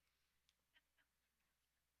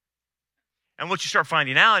 And what you start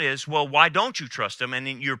finding out is, well, why don't you trust him? And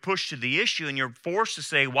then you're pushed to the issue, and you're forced to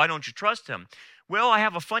say, why don't you trust him? Well, I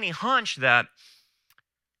have a funny hunch that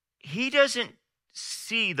he doesn't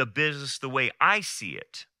see the business the way I see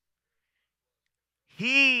it.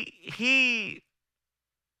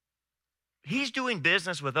 He's doing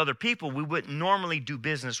business with other people we wouldn't normally do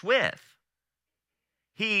business with.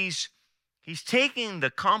 He's taking the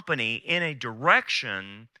company in a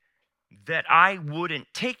direction that I wouldn't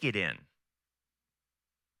take it in.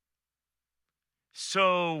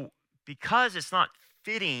 So because it's not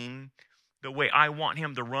fitting the way I want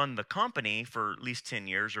him to run the company for at least 10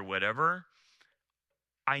 years or whatever,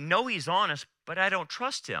 I know he's honest, but I don't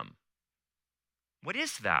trust him. What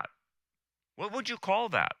is that? What would you call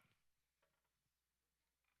that?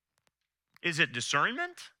 Is it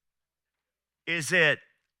discernment? Is it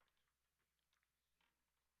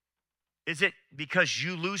because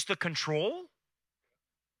you lose the control?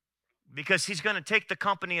 Because he's going to take the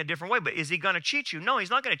company a different way. But is he going to cheat you? No, he's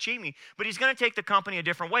not going to cheat me, but he's going to take the company a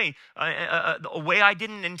different way, a way I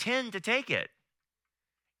didn't intend to take it.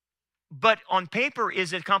 But on paper, is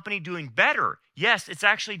the company doing better? Yes, it's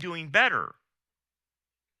actually doing better.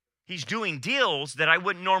 He's doing deals that I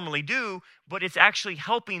wouldn't normally do, but it's actually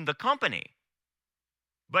helping the company.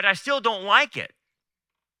 But I still don't like it.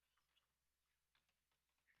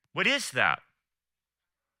 What is that?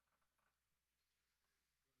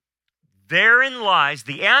 Therein lies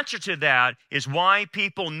the answer to that is why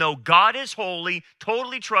people know God is holy,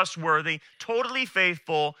 totally trustworthy, totally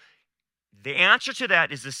faithful. The answer to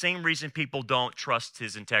that is the same reason people don't trust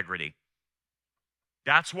his integrity.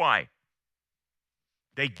 That's why.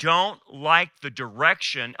 They don't like the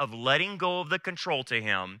direction of letting go of the control to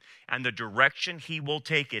him and the direction he will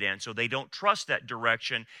take it in. So they don't trust that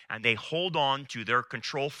direction, and they hold on to their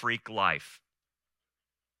control freak life.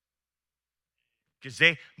 Because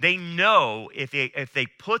they know if they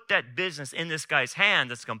put that business in this guy's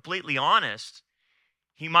hand that's completely honest,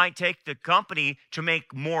 he might take the company to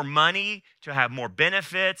make more money, to have more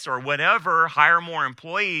benefits or whatever, hire more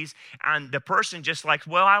employees, and the person just like,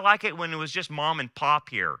 well, I like it when it was just mom and pop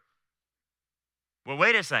here. Well,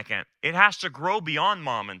 wait a second. It has to grow beyond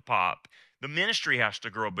mom and pop. The ministry has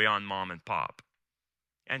to grow beyond mom and pop.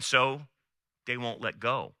 And so they won't let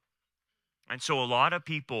go. And so a lot of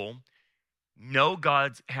people know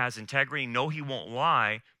God has integrity, know he won't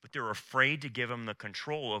lie, but they're afraid to give him the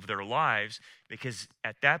control of their lives because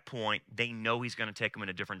at that point, they know he's going to take them in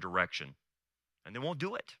a different direction. And they won't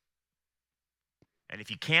do it. And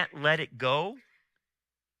if you can't let it go,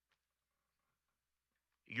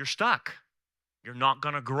 you're stuck. You're not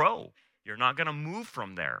going to grow. You're not going to move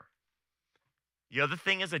from there. The other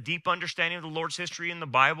thing is a deep understanding of the Lord's history in the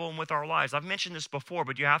Bible and with our lives. I've mentioned this before,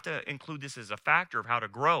 but you have to include this as a factor of how to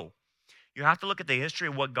grow. You have to look at the history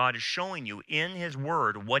of what God is showing you in his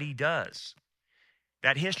word, what he does.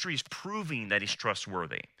 That history is proving that he's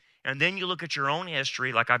trustworthy. And then you look at your own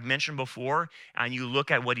history, like I've mentioned before, and you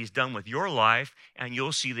look at what he's done with your life, and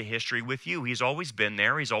you'll see the history with you. He's always been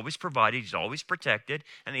there. He's always provided. He's always protected.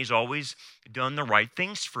 And he's always done the right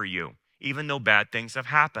things for you, even though bad things have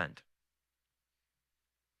happened.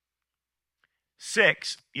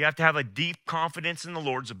 6, you have to have a deep confidence in the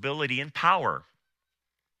Lord's ability and power.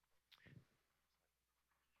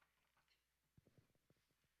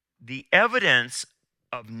 The evidence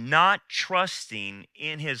of not trusting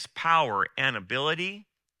in his power and ability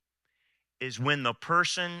is when the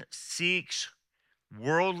person seeks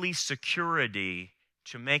worldly security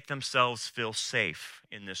to make themselves feel safe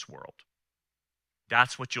in this world.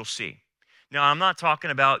 That's what you'll see. Now, I'm not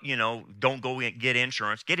talking about, don't go get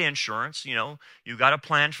insurance. Get insurance, you got a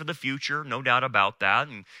plan for the future, no doubt about that,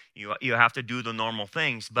 and you have to do the normal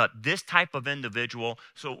things. But this type of individual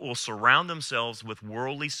will surround themselves with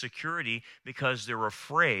worldly security because they're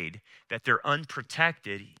afraid that they're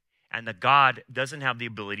unprotected and that God doesn't have the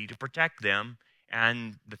ability to protect them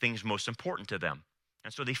and the things most important to them.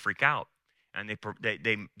 And so they freak out and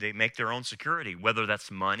they make their own security, whether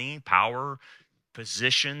that's money, power,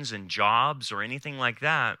 positions and jobs or anything like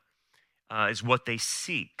that, is what they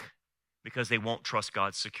seek because they won't trust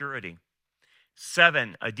God's security.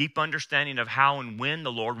 7, a deep understanding of how and when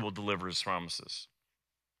the Lord will deliver his promises.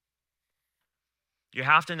 You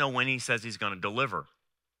have to know when he says he's going to deliver.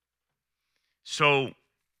 So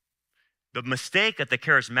the mistake at the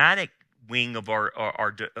charismatic wing of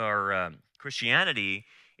our Christianity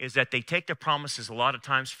is that they take the promises a lot of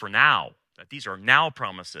times for now. That these are now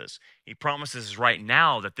promises. He promises right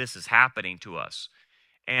now that this is happening to us.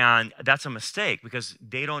 And that's a mistake because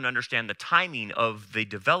they don't understand the timing of the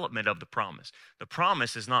development of the promise. The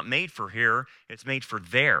promise is not made for here, it's made for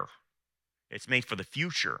there. It's made for the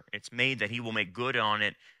future. It's made that he will make good on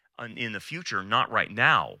it in the future, not right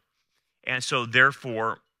now. And so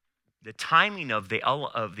therefore, the timing of the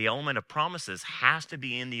element of promises has to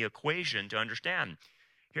be in the equation to understand.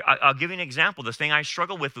 Here, I'll give you an example. The thing I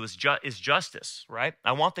struggle with is justice, right?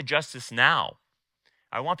 I want the justice now.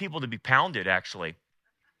 I want people to be pounded, actually.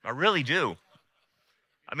 I really do.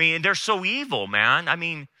 I mean, they're so evil, man. I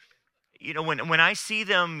mean, when I see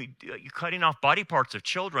them cutting off body parts of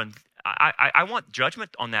children, I want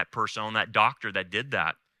judgment on that person, on that doctor that did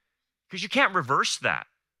that. Because you can't reverse that,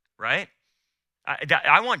 right?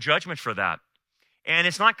 I want judgment for that. And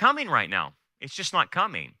it's not coming right now. It's just not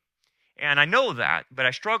coming. And I know that, but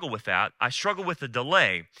I struggle with that. I struggle with the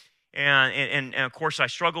delay. And of course, I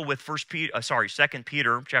struggle with 2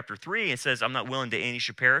 Peter chapter 3. It says, I'm not willing that any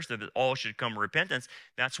should perish, that all should come to repentance.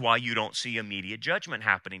 That's why you don't see immediate judgment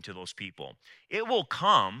happening to those people. It will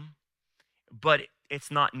come, but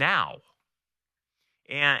it's not now.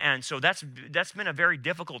 And so that's been a very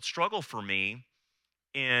difficult struggle for me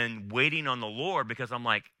in waiting on the Lord because I'm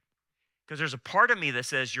like, because there's a part of me that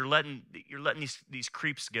says you're letting these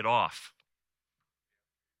creeps get off.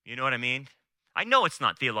 You know what I mean? I know it's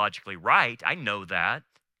not theologically right. I know that.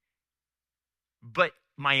 But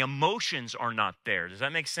my emotions are not there. Does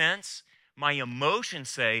that make sense? My emotions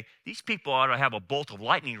say these people ought to have a bolt of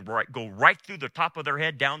lightning go right through the top of their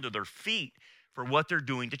head down to their feet for what they're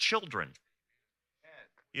doing to children.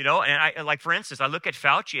 And I like, for instance, I look at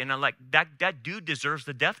Fauci and I'm like, that dude deserves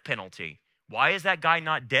the death penalty. Why is that guy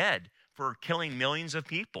not dead for killing millions of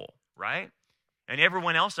people, right? And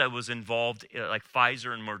everyone else that was involved, like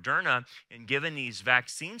Pfizer and Moderna, in giving these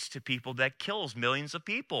vaccines to people that kills millions of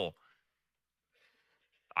people.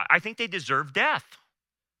 I think they deserve death.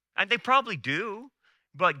 And they probably do,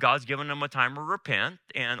 but God's given them a time to repent,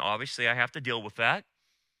 and obviously I have to deal with that.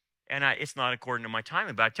 And it's not according to my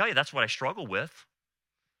timing, but I tell you, that's what I struggle with.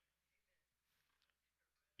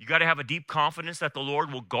 You got to have a deep confidence that the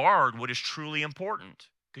Lord will guard what is truly important,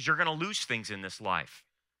 because you're going to lose things in this life,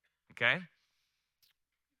 okay?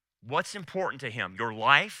 What's important to him? Your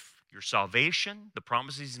life, your salvation, the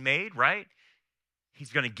promises he's made, right?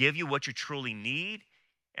 He's going to give you what you truly need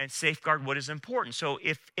and safeguard what is important. So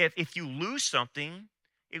if you lose something,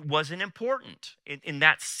 it wasn't important in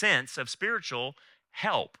that sense of spiritual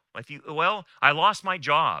help. I lost my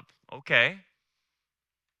job. Okay.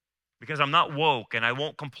 Because I'm not woke and I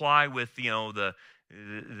won't comply with,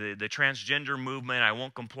 the transgender movement. I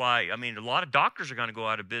won't comply. I mean, a lot of doctors are going to go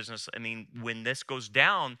out of business. I mean, when this goes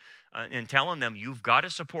down and telling them you've got to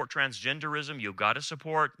support transgenderism, you've got to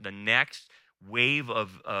support the next wave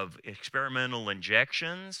of experimental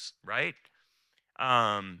injections, right?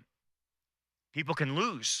 People can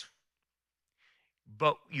lose.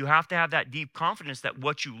 But you have to have that deep confidence that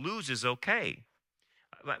what you lose is okay.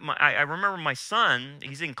 I remember my son,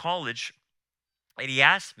 he's in college, and he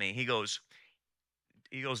asked me, he goes,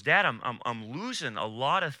 he goes, Dad, I'm losing a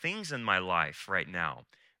lot of things in my life right now.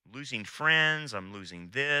 I'm losing friends, I'm losing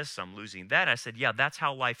this, I'm losing that. I said, yeah, that's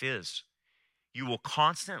how life is. You will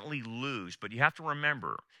constantly lose, but you have to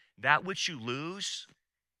remember that which you lose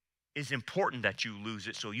is important that you lose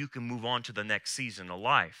it so you can move on to the next season of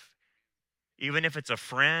life, even if it's a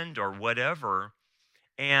friend or whatever.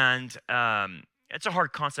 And it's a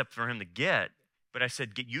hard concept for him to get, but I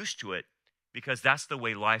said, get used to it because that's the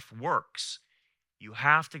way life works. You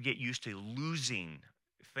have to get used to losing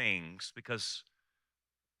things because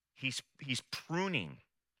he's pruning.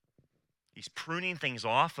 He's pruning things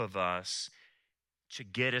off of us to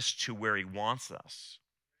get us to where he wants us.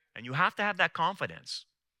 And you have to have that confidence.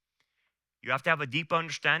 You have to have a deep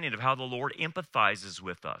understanding of how the Lord empathizes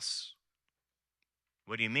with us.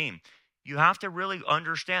 What do you mean? You have to really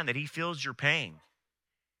understand that he feels your pain.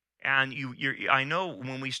 And I know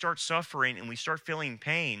when we start suffering and we start feeling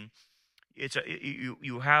pain,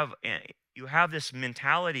 you have this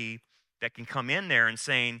mentality that can come in there and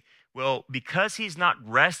saying, well, because he's not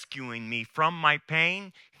rescuing me from my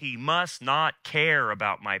pain, he must not care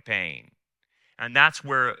about my pain. And that's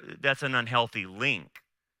an unhealthy link.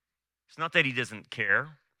 It's not that he doesn't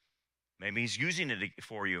care. Maybe he's using it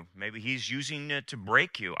for you. Maybe he's using it to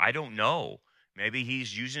break you. I don't know. Maybe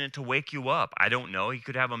he's using it to wake you up. I don't know. He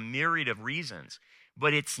could have a myriad of reasons.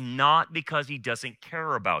 But it's not because he doesn't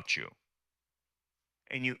care about you.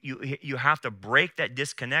 And you have to break that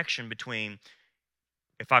disconnection between,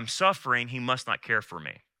 if I'm suffering, he must not care for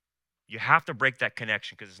me. You have to break that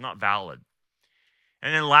connection because it's not valid.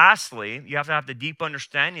 And then lastly, you have to have the deep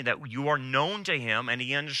understanding that you are known to him and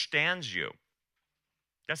he understands you.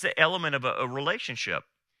 That's the element of a relationship.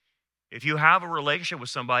 If you have a relationship with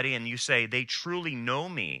somebody and you say, they truly know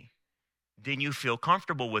me, then you feel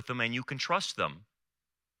comfortable with them and you can trust them.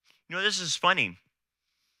 You know, this is funny.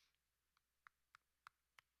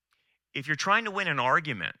 If you're trying to win an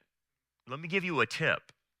argument, let me give you a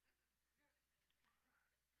tip.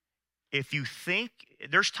 If you think,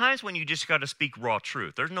 there's times when you just got to speak raw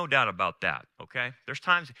truth. There's no doubt about that, okay? There's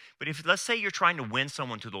times, but if, let's say you're trying to win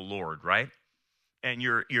someone to the Lord, right? And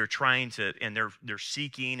you're trying to, and they're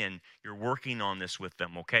seeking and you're working on this with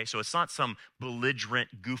them, okay? So it's not some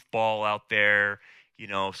belligerent goofball out there, you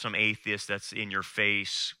know, some atheist that's in your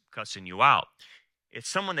face cussing you out. It's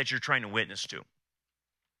someone that you're trying to witness to.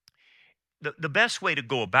 The best way to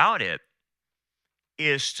go about it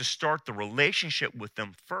is to start the relationship with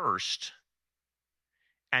them first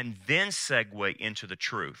and then segue into the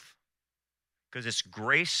truth. Because it's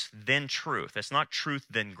grace, then truth. It's not truth,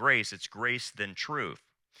 then grace. It's grace, then truth.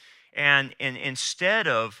 And instead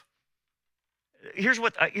of, here's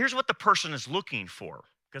what the person is looking for,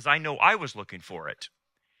 because I know I was looking for it.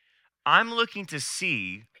 I'm looking to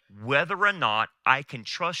see whether or not I can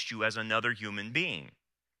trust you as another human being.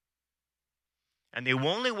 And the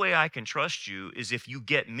only way I can trust you is if you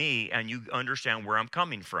get me and you understand where I'm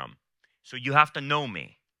coming from. So you have to know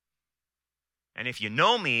me. And if you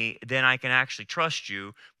know me, then I can actually trust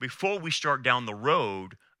you before we start down the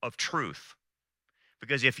road of truth.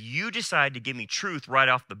 Because if you decide to give me truth right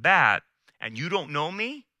off the bat and you don't know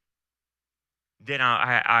me, then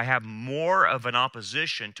I have more of an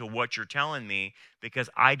opposition to what you're telling me because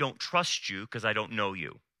I don't trust you because I don't know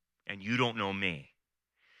you and you don't know me.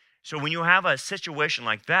 So when you have a situation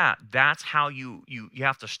like that, that's how you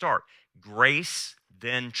have to start. Grace,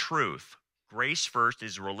 then truth. Grace first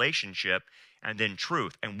is relationship, and then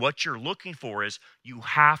truth. And what you're looking for is you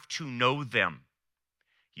have to know them.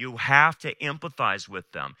 You have to empathize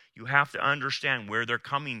with them. You have to understand where they're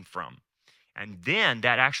coming from. And then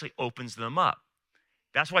that actually opens them up.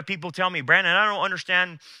 That's why people tell me, Brandon, I don't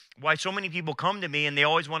understand why so many people come to me and they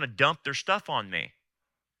always want to dump their stuff on me.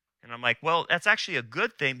 And I'm like, well, that's actually a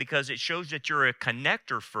good thing because it shows that you're a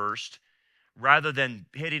connector first rather than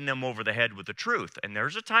hitting them over the head with the truth. And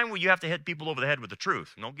there's a time where you have to hit people over the head with the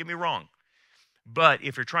truth. Don't get me wrong. But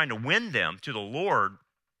if you're trying to win them to the Lord,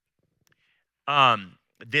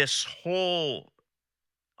 this whole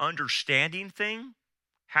understanding thing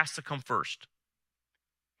has to come first.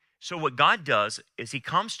 So what God does is he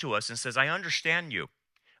comes to us and says, I understand you.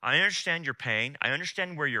 I understand your pain. I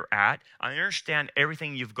understand where you're at. I understand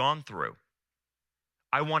everything you've gone through.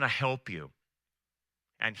 I want to help you.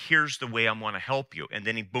 And here's the way I want to help you. And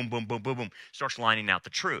then he boom, boom, boom, boom, boom, starts lining out the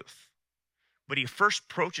truth. But he first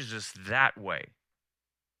approaches us that way.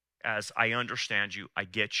 As I understand you, I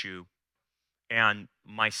get you. And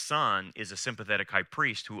my son is a sympathetic high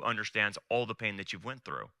priest who understands all the pain that you've went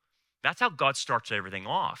through. That's how God starts everything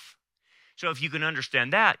off. So if you can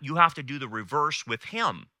understand that, you have to do the reverse with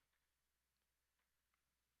him.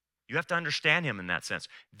 You have to understand him in that sense.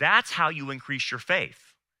 That's how you increase your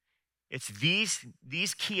faith. It's these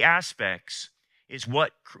key aspects is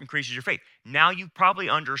what increases your faith. Now you probably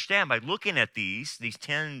understand by looking at these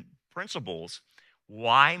 10 principles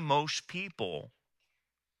why most people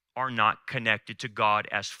are not connected to God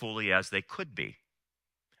as fully as they could be.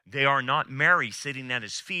 They are not Mary sitting at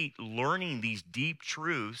his feet learning these deep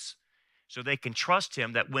truths so they can trust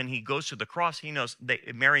him that when he goes to the cross,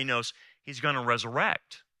 Mary knows he's going to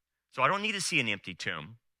resurrect. So I don't need to see an empty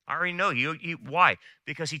tomb. I already know. Why?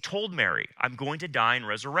 Because he told Mary, I'm going to die and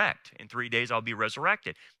resurrect. In 3 days, I'll be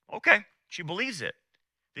resurrected. Okay, she believes it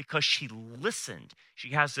because she listened.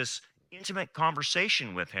 She has this intimate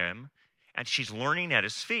conversation with him, and she's learning at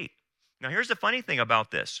his feet. Now, here's the funny thing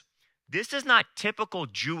about this. This is not typical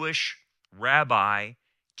Jewish rabbi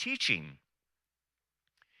teaching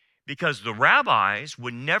because the rabbis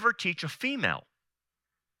would never teach a female.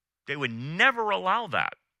 They would never allow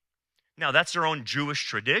that. Now, that's their own Jewish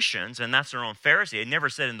traditions, and that's their own Pharisee. It never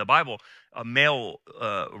said in the Bible a male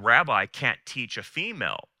rabbi can't teach a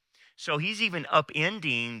female. So he's even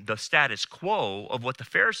upending the status quo of what the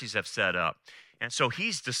Pharisees have set up. And so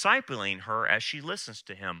he's discipling her as she listens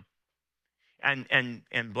to him. And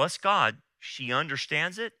bless God, she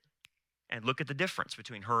understands it. And look at the difference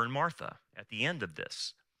between her and Martha at the end of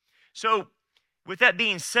this. So with that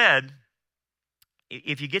being said,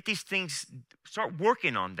 if you get these things, start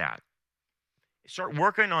working on that. Start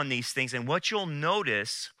working on these things, and what you'll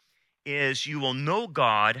notice is you will know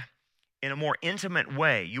God in a more intimate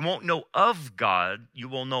way. You won't know of God, you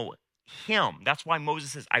will know him. That's why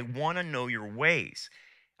Moses says, I want to know your ways.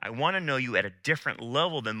 I want to know you at a different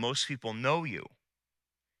level than most people know you.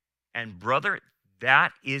 And brother,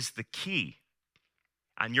 that is the key.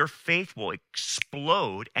 And your faith will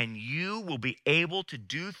explode, and you will be able to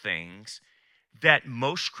do things that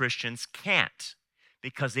most Christians can't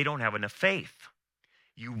because they don't have enough faith.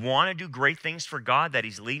 You want to do great things for God that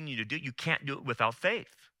he's leading you to do. You can't do it without faith.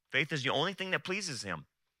 Faith is the only thing that pleases him.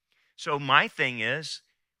 So my thing is,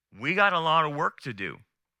 we got a lot of work to do.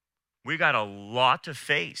 We got a lot to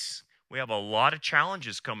face. We have a lot of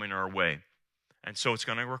challenges coming our way. And so it's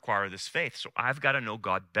going to require this faith. So I've got to know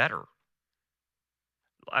God better.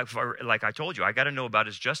 Like I told you, I got to know about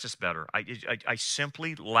his justice better. I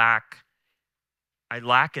simply lack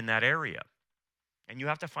in that area. And you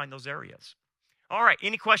have to find those areas. All right,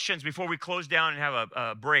 any questions before we close down and have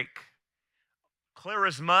a break? Clear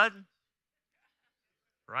as mud?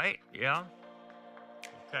 Right? Yeah?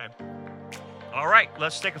 Okay. All right,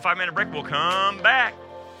 let's take a 5-minute break. We'll come back.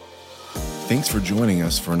 Thanks for joining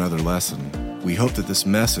us for another lesson. We hope that this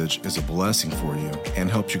message is a blessing for you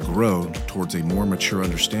and helps you grow towards a more mature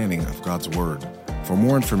understanding of God's Word. For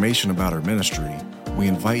more information about our ministry, we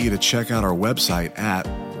invite you to check out our website at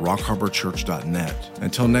rockharborchurch.net.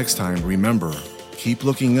 Until next time, remember, keep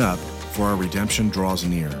looking up, for our redemption draws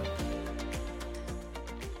near.